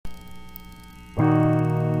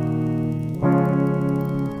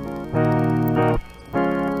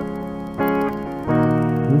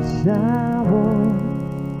I was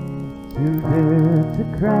too dead to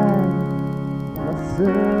cry. My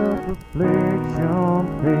self-reflection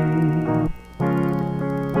fades.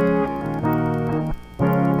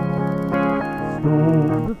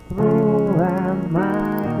 Stones to throw at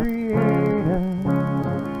my creator,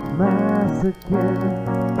 massacre to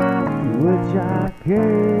which I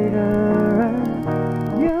cater.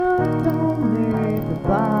 You don't need to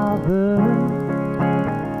bother,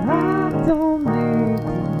 I don't need to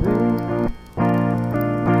be.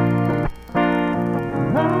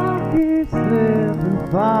 I'll keep slipping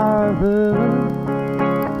farther.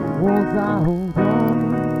 Once I hold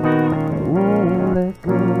on, I won't let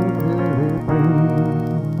go till it bleeds.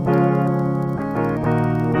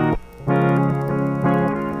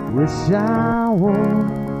 Wish I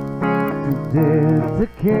was too dead to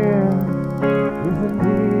care, if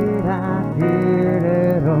indeed I cared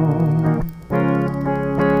at all.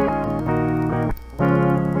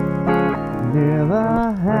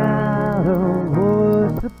 Never had a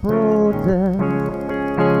voice to protest,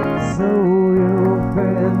 so your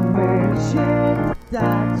friend may shake the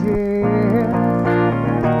digest.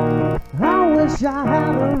 I wish I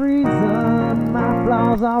had a reason, my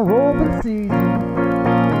flaws are open season.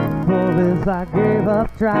 For this I gave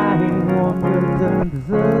up trying, one good turn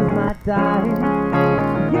deserves my dying.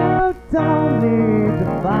 You don't need to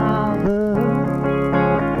bother,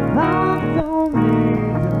 I don't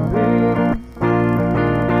need to be.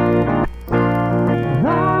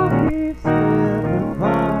 I'll keep slipping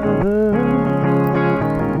farther.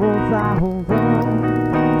 Once I hold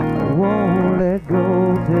on, I won't let go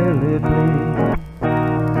till it bleeds.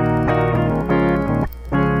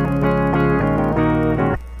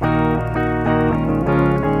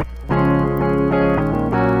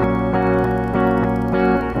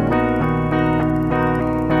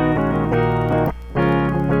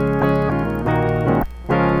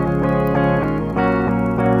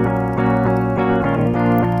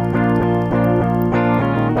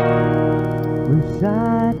 Wish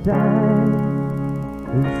I died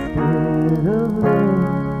instead of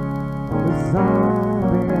lived, the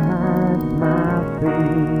song behind my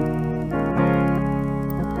feet.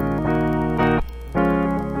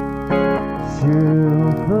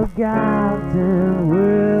 Should forgotten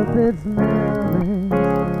with its memories,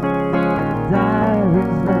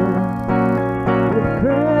 diaries left with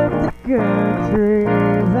cryptic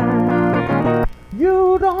countries. And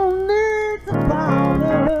you don't need to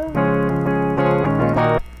bother,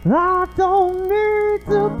 I don't need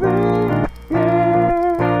to be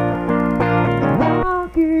here. I'll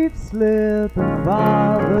keep slipping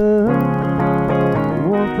farther.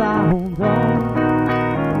 Once I hold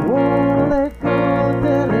on, won't let go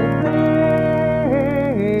till it bleeds.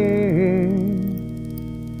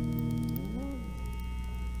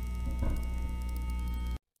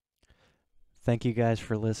 Thank you guys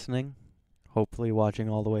for listening. Hopefully watching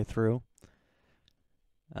all the way through.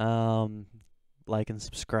 Like and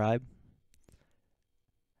subscribe.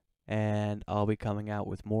 And I'll be coming out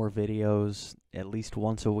with more videos at least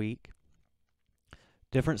once a week.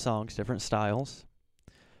 Different songs, different styles.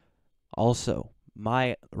 Also,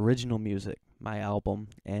 my original music, my album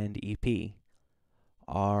and EP,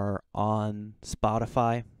 are on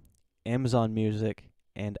Spotify, Amazon Music,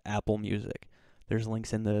 and Apple Music. There's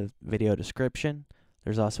links in the video description.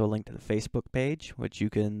 There's also a link to the Facebook page, which you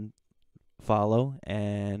can follow,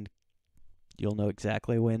 and you'll know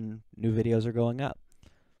exactly when new videos are going up.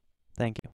 Thank you.